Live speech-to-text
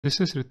This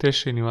is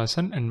Ritesh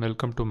Srinivasan and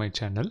welcome to my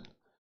channel.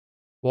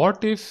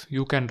 What if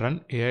you can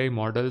run AI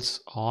models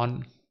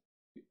on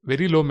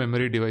very low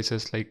memory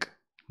devices like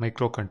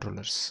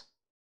microcontrollers?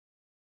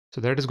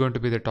 So that is going to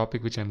be the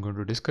topic which I'm going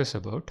to discuss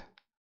about.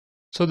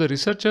 So the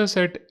researchers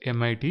at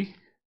MIT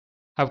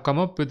have come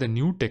up with a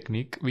new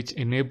technique which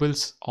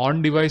enables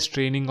on-device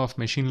training of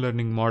machine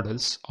learning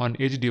models on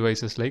edge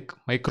devices like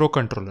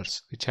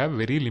microcontrollers, which have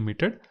very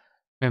limited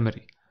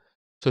memory.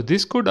 So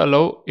this could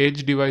allow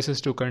edge devices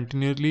to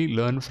continually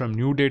learn from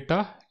new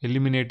data,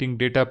 eliminating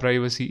data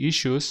privacy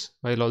issues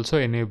while also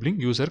enabling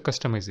user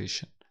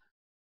customization.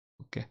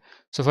 Okay.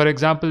 So for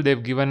example,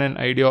 they've given an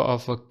idea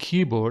of a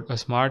keyboard, a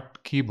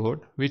smart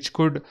keyboard, which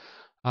could,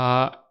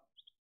 uh,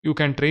 you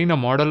can train a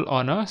model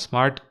on a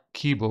smart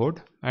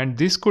keyboard, and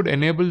this could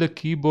enable the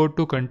keyboard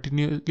to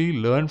continually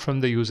learn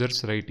from the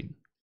user's writing.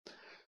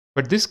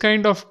 But this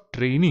kind of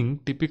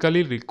training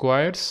typically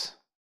requires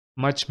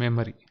much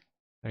memory,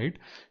 right?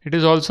 It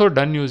is also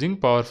done using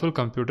powerful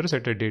computers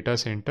at a data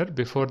center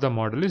before the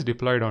model is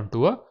deployed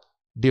onto a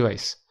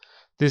device.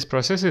 This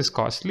process is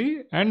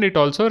costly and it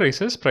also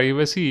raises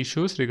privacy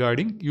issues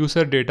regarding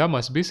user data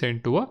must be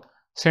sent to a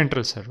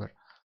central server.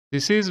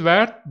 This is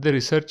where the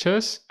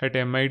researchers at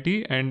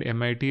MIT and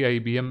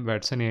MIT-IBM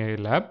Watson AI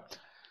Lab,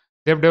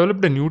 they have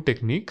developed a new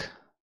technique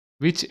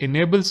which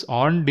enables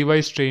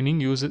on-device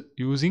training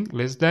using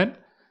less than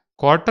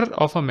quarter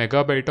of a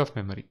megabyte of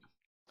memory.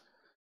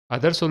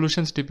 Other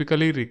solutions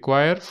typically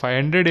require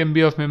 500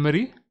 MB of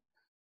memory,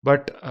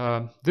 but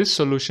this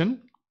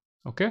solution,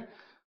 okay,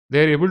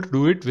 they are able to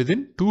do it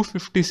within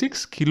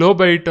 256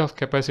 kilobyte of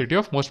capacity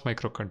of most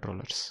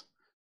microcontrollers.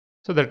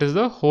 So that is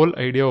the whole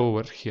idea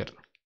over here.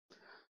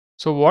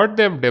 So what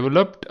they have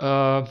developed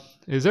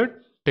is a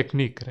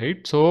technique,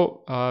 right?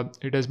 So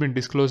it has been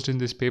disclosed in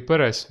this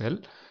paper as well.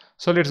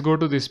 So let's go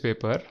to this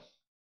paper.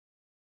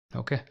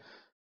 Okay.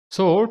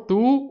 So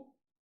to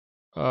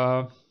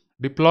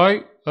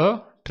deploy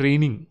a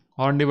training,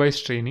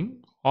 on-device training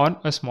on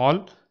a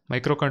small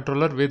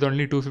microcontroller with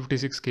only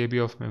 256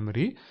 KB of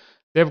memory,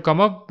 they have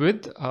come up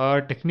with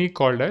a technique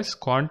called as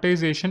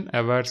quantization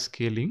aware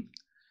scaling,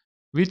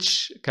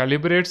 which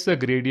calibrates the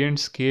gradient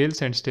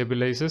scales and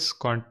stabilizes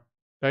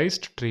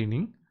quantized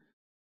training.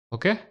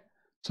 Okay.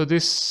 So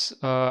this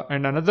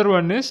and another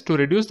one is to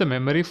reduce the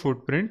memory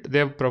footprint. They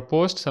have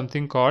proposed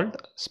something called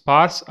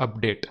sparse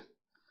update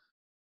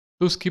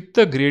to skip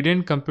the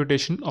gradient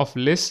computation of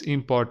less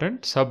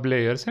important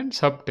sublayers and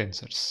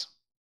subtensors.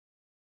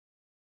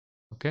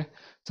 Okay.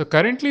 So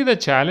currently the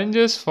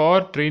challenges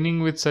for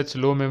training with such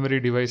low memory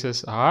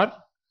devices are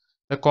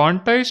the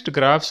quantized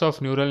graphs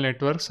of neural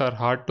networks are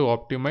hard to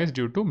optimize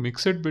due to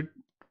mixed bit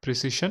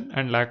precision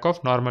and lack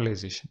of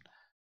normalization.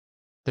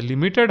 The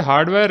limited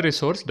hardware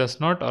resource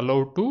does not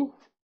allow to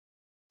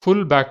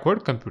full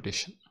backward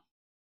computation.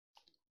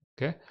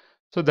 Okay.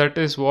 So that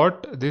is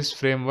what this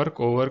framework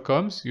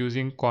overcomes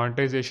using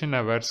quantization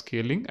aware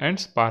scaling and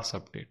sparse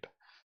update.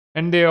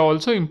 And they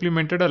also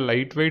implemented a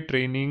lightweight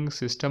training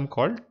system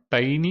called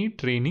Tiny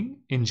Training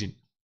Engine.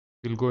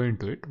 We'll go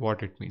into it,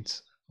 what it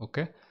means.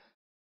 Okay.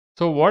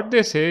 So what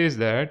they say is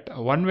that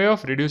one way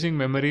of reducing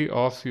memory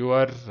of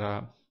your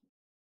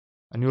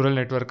neural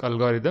network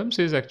algorithms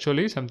is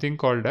actually something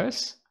called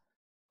as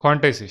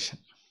quantization.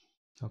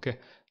 Okay.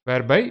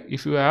 Whereby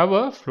if you have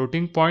a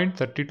floating point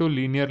 32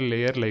 linear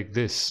layer like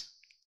this,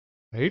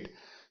 right,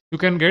 you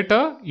can get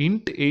a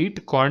int8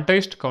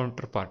 quantized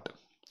counterpart.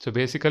 So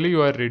basically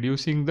you are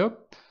reducing the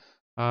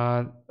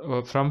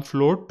from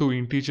float to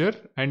integer,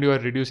 and you are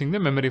reducing the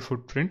memory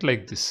footprint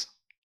like this,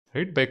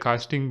 right, by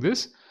casting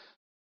this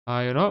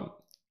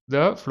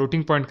the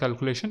floating point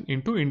calculation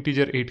into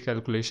integer 8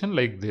 calculation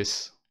like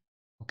this.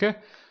 Okay,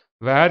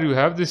 where you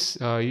have this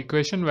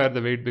equation where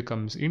the weight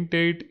becomes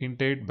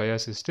int8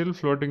 bias is still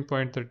floating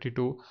point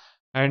 32,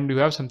 and you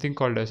have something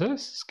called as a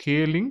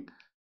scaling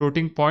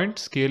floating point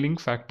scaling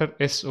factor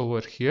s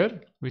over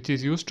here, which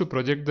is used to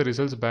project the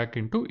results back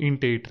into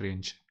int8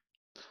 range.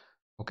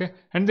 Okay,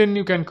 and then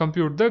you can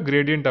compute the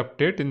gradient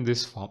update in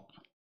this form.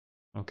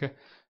 Okay,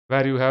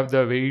 where you have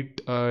the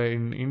weight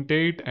in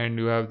int8, and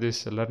you have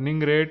this learning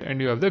rate, and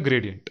you have the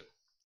gradient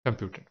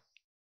computed.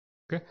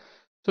 Okay,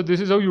 so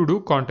this is how you do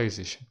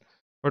quantization.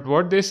 But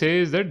what they say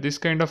is that this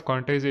kind of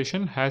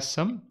quantization has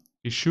some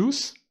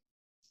issues.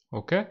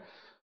 Okay,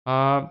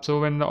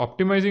 so when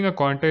optimizing a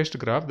quantized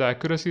graph, the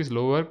accuracy is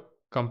lower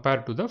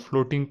compared to the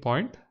floating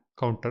point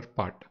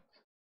counterpart.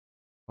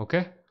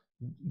 Okay,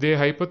 they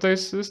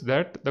hypothesize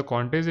that the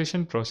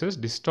quantization process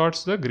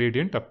distorts the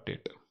gradient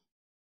update.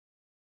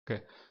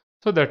 Okay,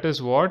 so that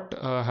is what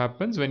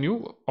happens when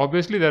you,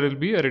 obviously there will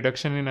be a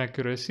reduction in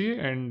accuracy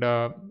and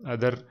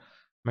other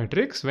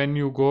metrics when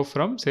you go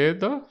from, say,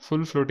 the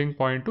full floating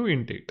point to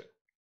int8,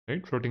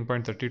 right, floating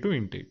point 30 to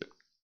int8.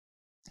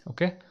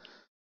 Okay,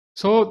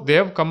 so they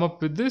have come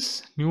up with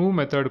this new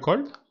method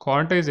called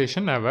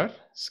quantization aware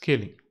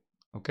scaling.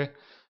 Okay,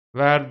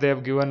 where they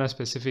have given a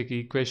specific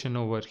equation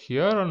over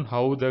here on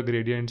how the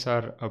gradients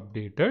are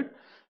updated,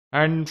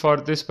 and for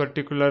this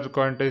particular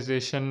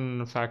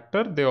quantization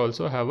factor they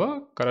also have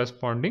a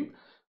corresponding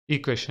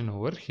equation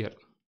over here.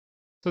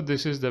 So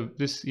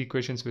this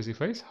equation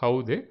specifies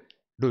how they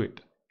do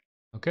it.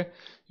 Okay,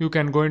 you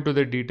can go into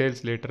the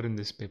details later in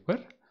this paper.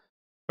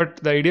 But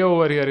the idea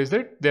over here is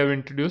that they have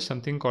introduced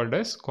something called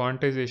as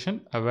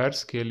quantization aware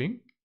scaling.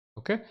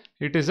 Okay,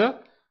 it is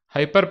a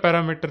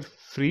hyperparameter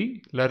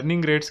free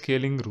learning rate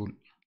scaling rule.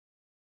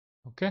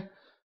 Okay,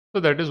 so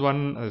that is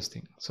one other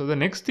thing. So the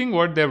next thing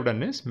what they have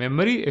done is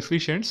memory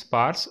efficient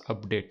sparse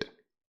update.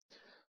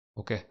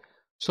 Okay,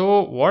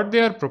 so what they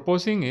are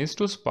proposing is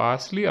to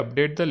sparsely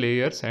update the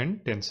layers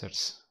and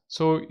tensors.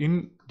 So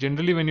in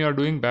generally when you are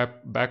doing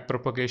back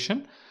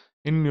propagation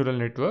in neural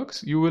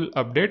networks, you will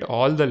update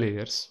all the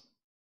layers,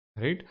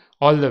 right?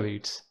 All the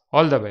weights,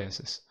 all the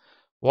biases.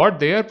 What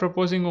they are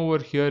proposing over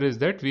here is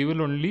that we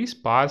will only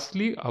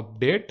sparsely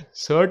update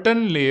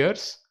certain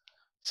layers,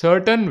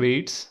 certain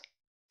weights,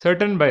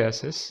 certain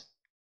biases,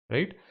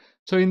 right?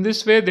 So in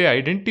this way, they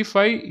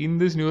identify in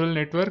this neural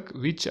network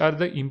which are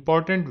the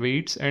important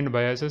weights and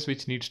biases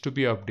which needs to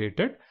be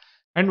updated,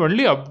 and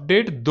only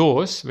update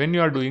those when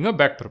you are doing a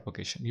back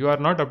propagation. You are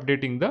not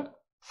updating the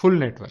full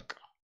network.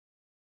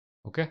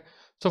 Okay,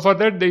 so for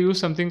that they use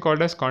something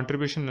called as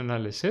contribution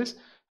analysis,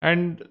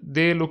 and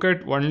they look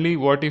at only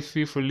what if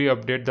we fully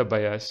update the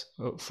bias,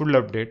 full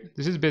update.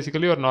 This is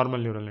basically your normal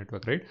neural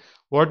network, right?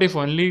 What if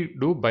only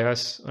do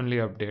bias only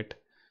update?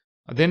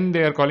 Then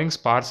they are calling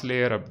sparse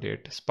layer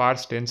update,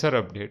 sparse tensor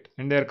update,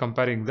 and they are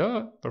comparing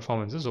the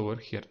performances over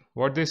here.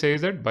 What they say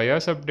is that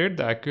bias update,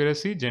 the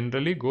accuracy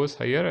generally goes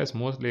higher as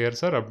most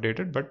layers are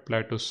updated but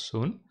plateaus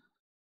soon.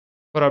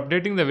 For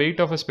updating the weight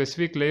of a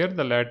specific layer,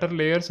 the latter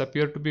layers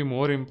appear to be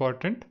more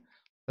important.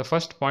 The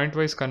first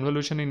pointwise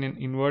convolution in an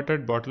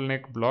inverted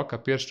bottleneck block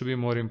appears to be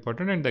more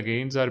important, and the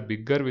gains are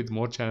bigger with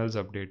more channels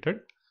updated.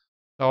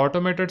 The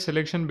automated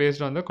selection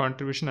based on the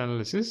contribution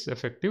analysis is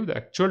effective. The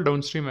actual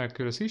downstream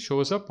accuracy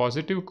shows a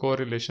positive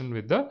correlation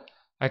with the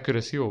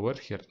accuracy over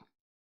here.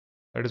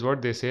 That is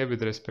what they say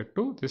with respect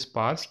to this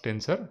sparse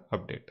tensor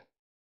update.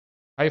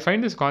 I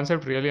find this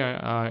concept really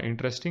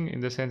interesting in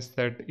the sense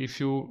that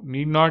if you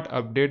need not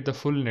update the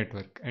full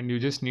network and you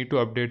just need to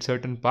update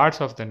certain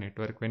parts of the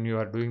network when you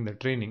are doing the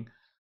training,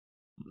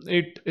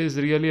 it is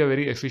really a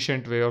very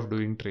efficient way of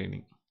doing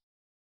training,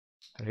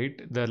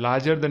 right? The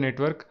larger the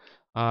network,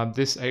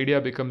 this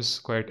idea becomes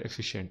quite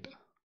efficient.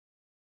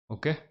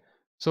 Okay,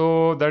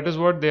 so that is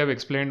what they have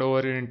explained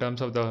over in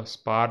terms of the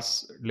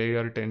sparse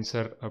layer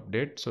tensor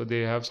update. So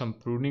they have some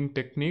pruning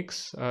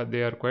techniques.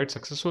 They are quite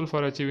successful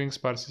for achieving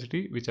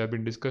sparsity, which have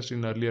been discussed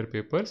in earlier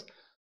papers.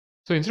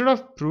 So instead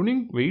of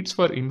pruning weights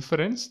for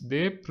inference,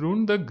 they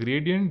prune the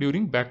gradient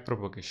during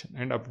backpropagation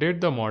and update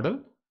the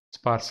model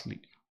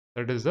sparsely.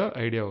 That is the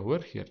idea over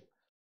here.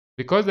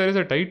 Because there is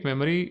a tight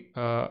memory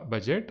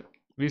budget,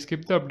 we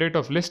skip the update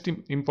of less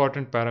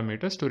important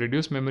parameters to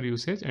reduce memory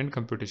usage and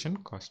computation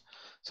cost.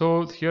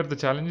 So here the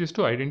challenge is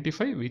to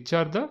identify which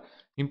are the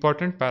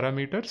important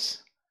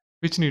parameters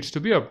which needs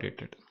to be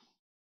updated.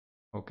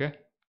 Okay.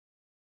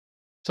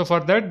 So for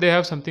that they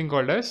have something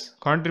called as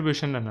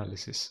contribution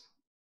analysis.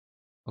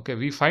 Okay,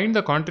 we find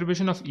the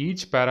contribution of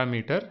each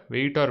parameter,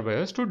 weight or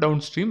bias, to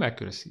downstream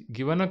accuracy.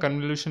 Given a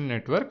convolution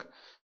network,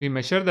 we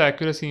measure the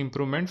accuracy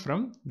improvement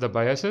from the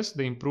biases,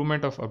 the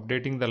improvement of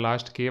updating the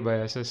last k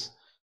biases,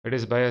 that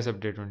is bias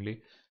update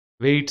only.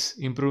 Weights,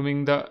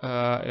 improving the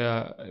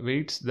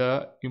weights,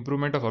 the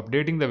improvement of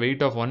updating the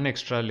weight of one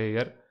extra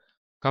layer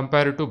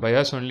compared to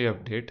bias only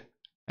update.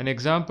 An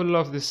example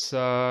of this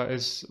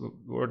is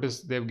what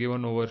is they've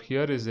given over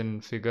here is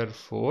in figure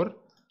 4.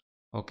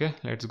 Okay,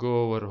 let's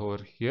go over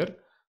here.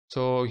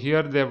 So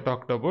here they have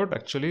talked about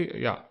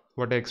actually, yeah,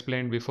 what I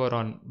explained before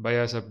on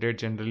bias update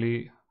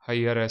generally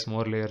higher as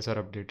more layers are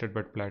updated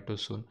but plateau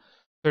soon.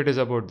 So it is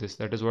about this.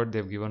 That is what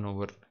they've given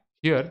over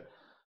here.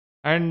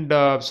 And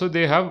so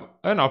they have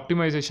an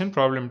optimization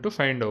problem to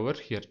find over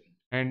here.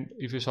 And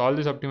if you solve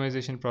this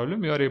optimization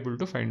problem, you are able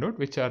to find out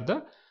which are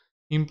the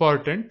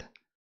important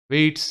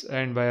weights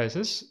and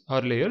biases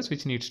or layers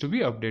which needs to be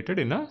updated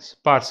in a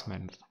sparse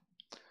manner.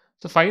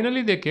 So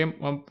finally they came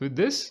up with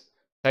this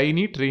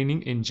tiny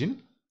training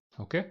engine.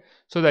 Okay,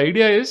 so the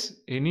idea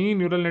is any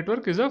neural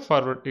network is a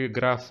forward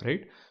graph,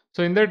 right?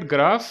 So in that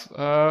graph,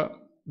 the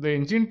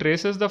engine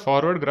traces the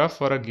forward graph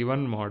for a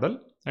given model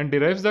and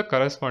derives the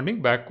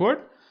corresponding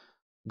backward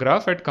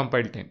graph at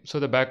compile time. So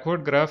the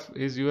backward graph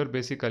is your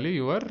basically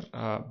your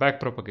back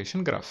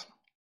propagation graph.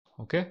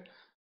 Okay,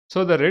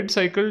 so the red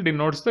cycle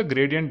denotes the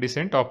gradient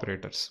descent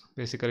operators,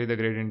 basically the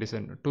gradient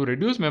descent. To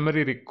reduce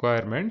memory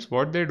requirements,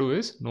 what they do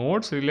is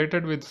nodes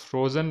related with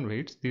frozen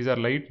weights, these are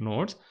light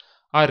nodes,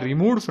 are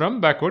removed from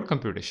backward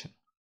computation.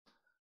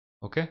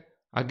 Okay.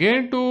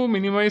 Again, to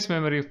minimize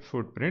memory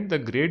footprint, the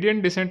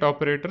gradient descent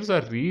operators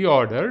are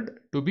reordered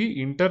to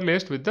be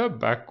interlaced with the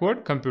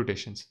backward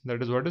computations.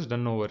 That is what is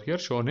done over here,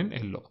 shown in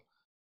yellow.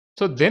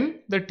 So then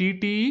the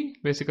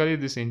TTE, basically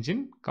this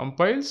engine,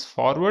 compiles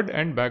forward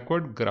and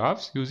backward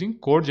graphs using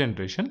code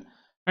generation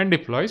and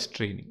deploys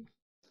training.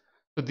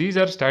 So these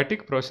are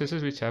static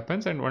processes which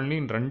happens, and only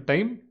in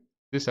runtime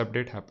this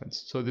update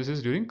happens. So this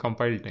is during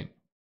compile time.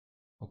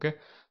 Okay.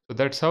 So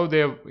that's how they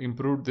have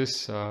improved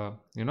this,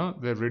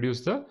 they've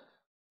reduced the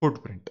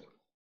footprint.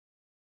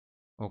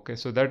 Okay,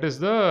 so that is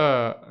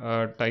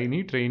the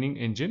tiny training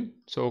engine.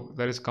 So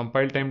there is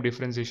compile time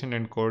differentiation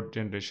and code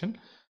generation.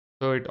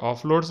 So it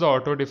offloads the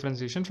auto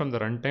differentiation from the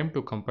runtime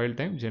to compile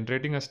time,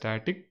 generating a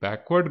static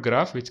backward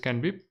graph which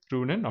can be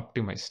pruned and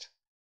optimized.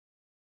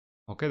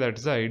 Okay,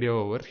 that's the idea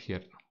over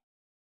here.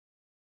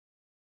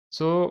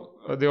 So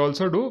they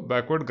also do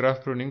backward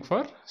graph pruning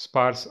for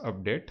sparse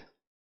update.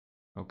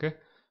 Okay,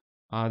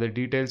 the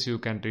details you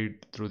can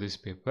read through this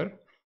paper.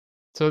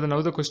 So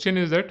now the question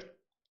is that,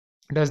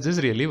 does this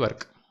really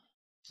work?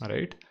 All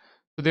right.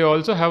 So they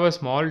also have a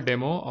small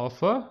demo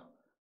of a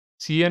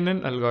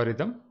CNN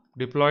algorithm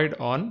deployed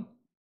on,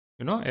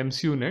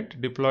 MCUNet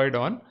deployed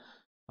on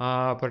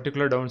a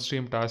particular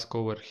downstream task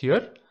over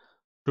here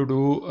to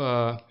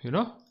do,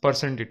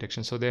 percent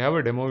detection. So they have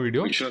a demo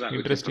video, we show that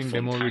interesting we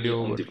can demo perform tiny video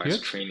over on-device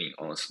here. training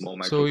on a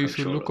small So if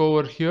you look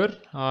over here,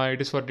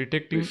 it is for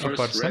detecting a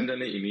person.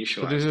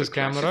 So this is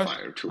camera.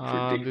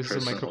 This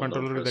is a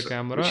microcontroller with a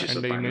camera,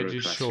 and the image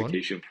is shown.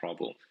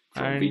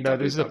 And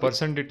this is a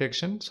person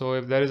detection. So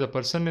if there is a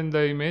person in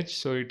the image,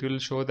 so it will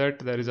show that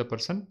there is a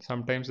person.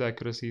 Sometimes the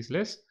accuracy is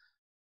less,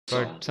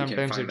 but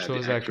sometimes it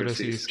shows the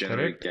accuracy is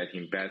correct,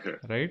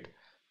 right?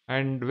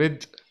 And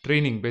with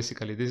training,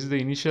 basically, this is the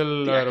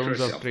initial rounds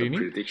of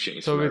training.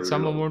 So with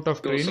some amount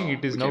of training,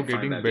 it is now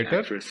getting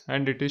better,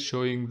 and it is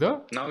showing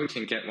the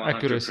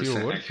accuracy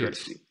over here,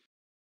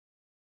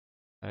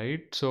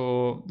 right?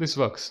 So this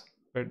works,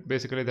 but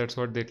basically that's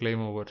what they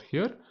claim over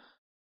here.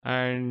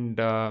 And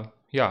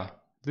yeah,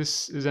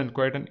 this is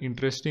quite an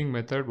interesting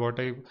method. What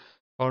I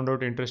found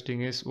out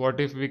interesting is, what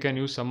if we can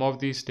use some of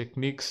these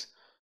techniques,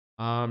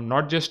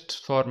 not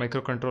just for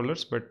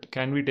microcontrollers, but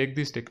can we take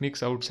these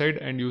techniques outside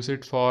and use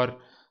it for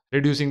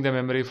reducing the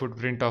memory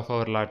footprint of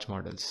our large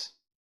models,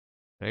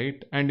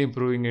 right? And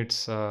improving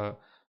its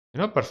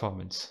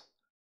performance.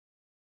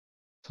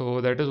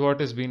 So that is what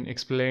has been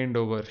explained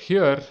over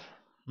here.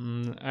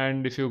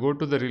 And if you go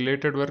to the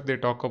related work, they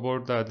talk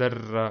about the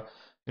other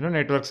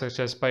networks such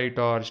as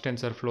PyTorch,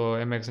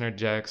 TensorFlow, MXNet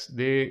JAX.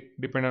 They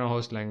depend on a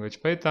host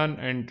language Python,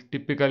 and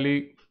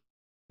typically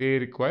they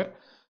require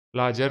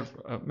larger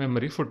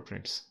memory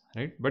footprints,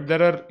 right? But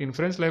there are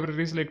inference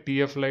libraries like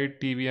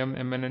TF-Lite, TVM,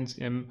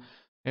 MNN,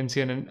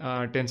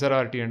 NCNN,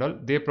 TensorRT and all.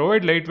 They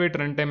provide lightweight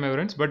runtime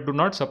events but do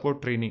not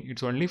support training.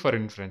 It's only for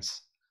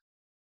inference.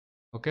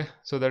 Okay,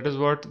 so that is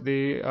what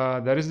they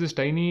there is this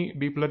tiny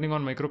deep learning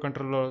on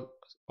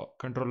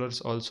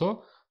controllers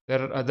also.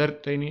 There are other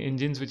tiny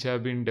engines which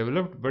have been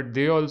developed, but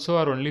they also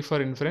are only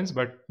for inference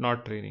but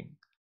not training.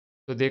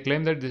 So they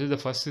claim that this is the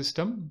first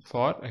system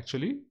for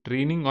actually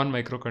training on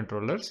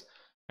microcontrollers,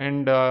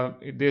 and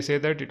they say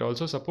that it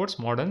also supports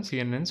modern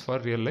CNNs for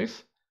real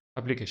life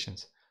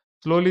applications.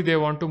 Slowly they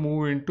want to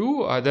move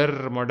into other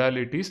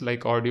modalities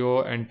like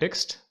audio and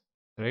text,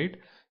 right,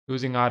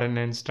 using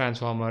RNNs,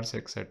 transformers,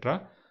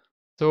 etc.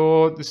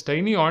 So this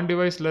tiny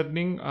on-device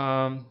learning,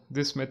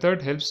 this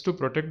method helps to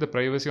protect the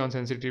privacy on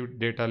sensitive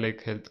data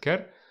like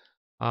healthcare.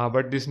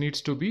 But this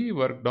needs to be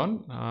worked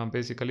on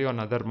basically on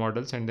other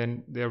models, and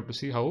then they have to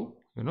see how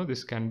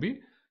this can be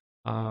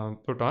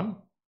put on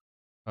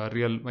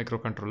real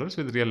microcontrollers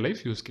with real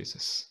life use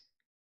cases.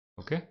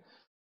 Okay,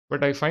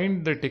 but I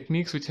find the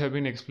techniques which have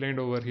been explained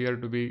over here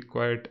to be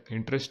quite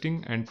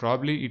interesting, and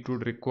probably it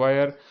would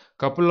require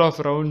couple of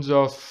rounds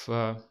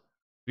of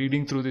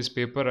reading through this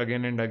paper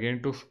again and again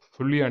to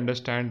fully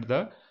understand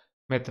the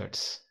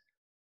methods.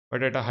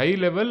 But at a high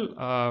level,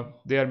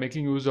 they are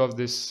making use of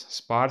this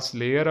sparse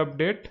layer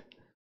update,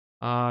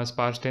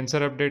 sparse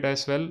tensor update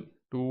as well,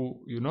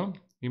 to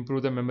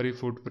improve the memory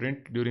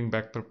footprint during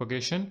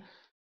backpropagation,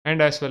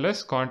 and as well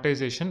as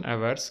quantization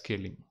aware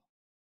scaling.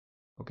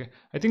 Okay,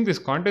 I think this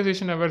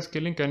quantization aware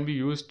scaling can be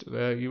used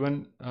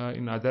even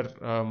in other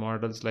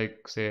models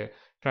like, say,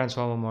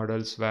 transformer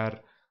models, where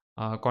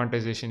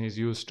quantization is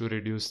used to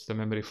reduce the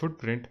memory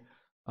footprint.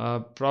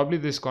 Probably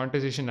this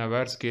quantization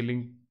aware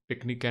scaling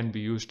technique can be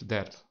used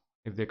there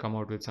if they come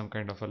out with some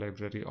kind of a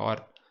library, or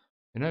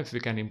if we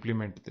can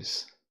implement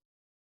this.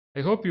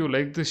 I hope you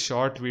like this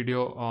short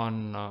video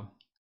on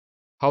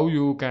how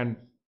you can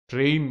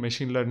train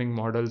machine learning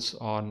models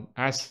on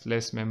as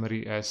less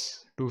memory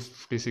as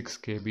 256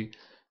 KB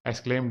as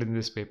claimed in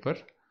this paper.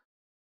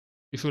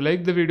 If you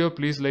like the video,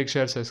 please like,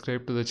 share,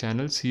 subscribe to the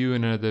channel. See you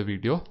in another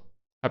video.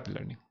 Happy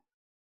learning.